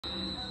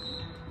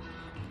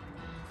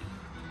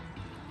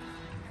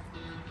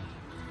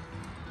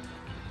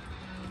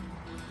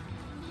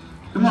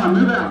Come on,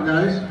 move out,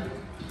 guys.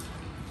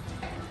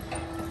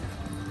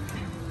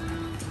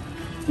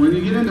 When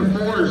you get into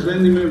fours,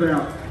 then you move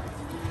out.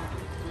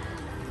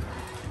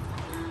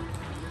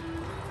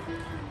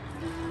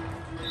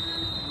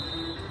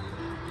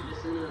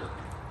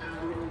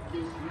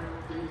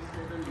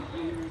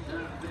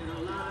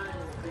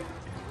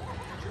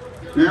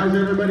 Now is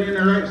everybody in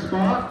the right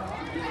spot?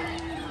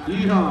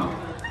 Yeehaw.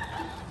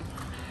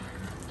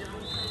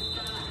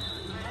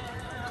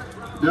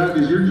 Doug,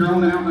 is your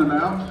drone out and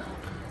about?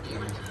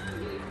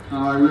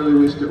 Oh, I really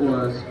wished it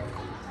was.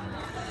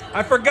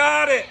 I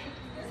forgot it!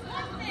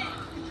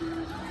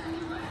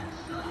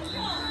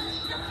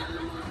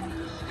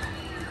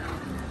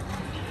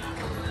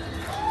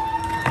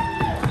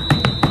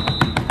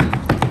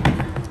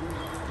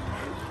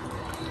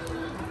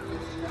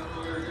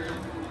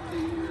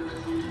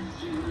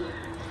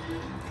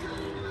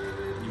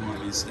 You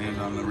want me to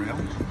stand on the rail?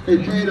 Hey,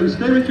 Tatum,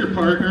 stay with your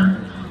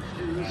partner.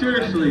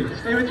 Seriously,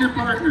 stay with your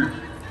partner.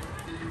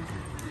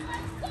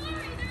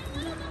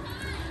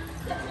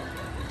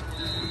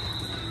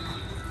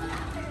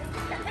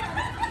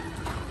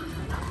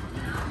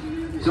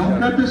 Don't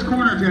cut this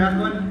corner,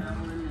 Jacqueline.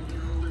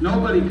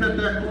 Nobody cut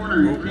that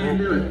corner. You can't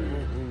do it.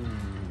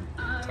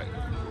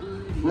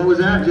 What was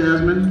that,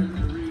 Jasmine?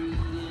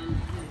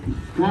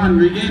 Come on,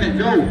 regain it.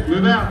 Go.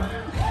 Move out.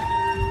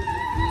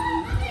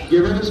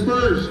 Give her the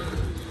spurs.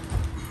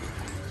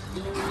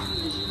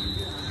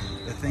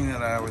 The thing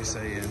that I always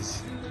say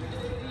is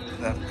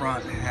that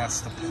front has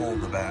to pull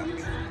the back.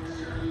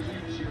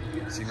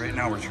 See, right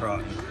now we're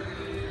trotting.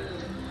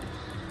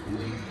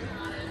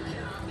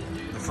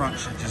 The front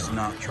should just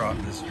not trot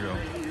this drill.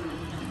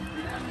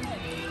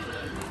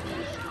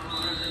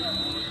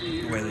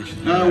 The way they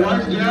should do Why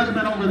is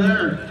Jasmine over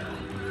there?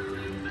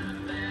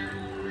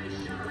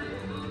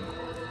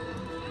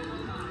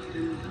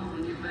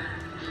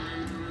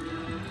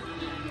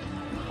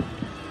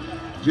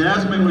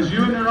 Jasmine, was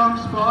you in the wrong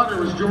spot or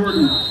was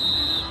Jordan?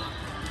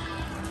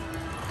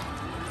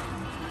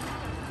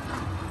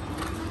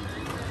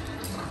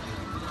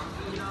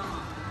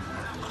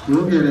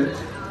 We'll get it.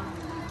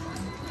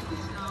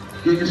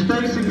 Get your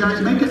spacing, guys.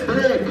 Make it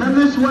big. Come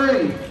this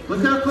way.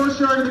 Look how close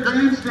you are to the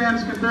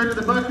grandstands compared to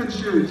the bucket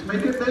chutes.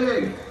 Make it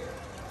big.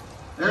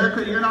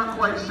 Erica, you're not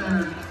quite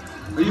centered.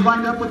 Are you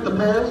lined up with the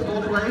poles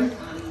both ways?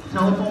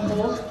 Telephone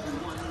poles?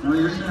 No,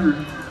 you're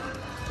centered.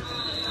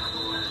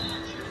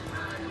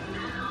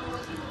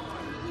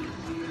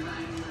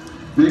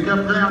 Make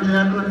up ground,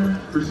 Jacqueline.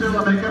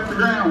 Priscilla, make up the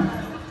ground.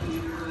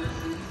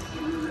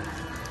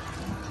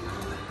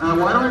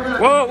 Why do I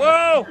gotta... Whoa,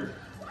 whoa!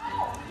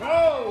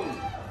 Whoa!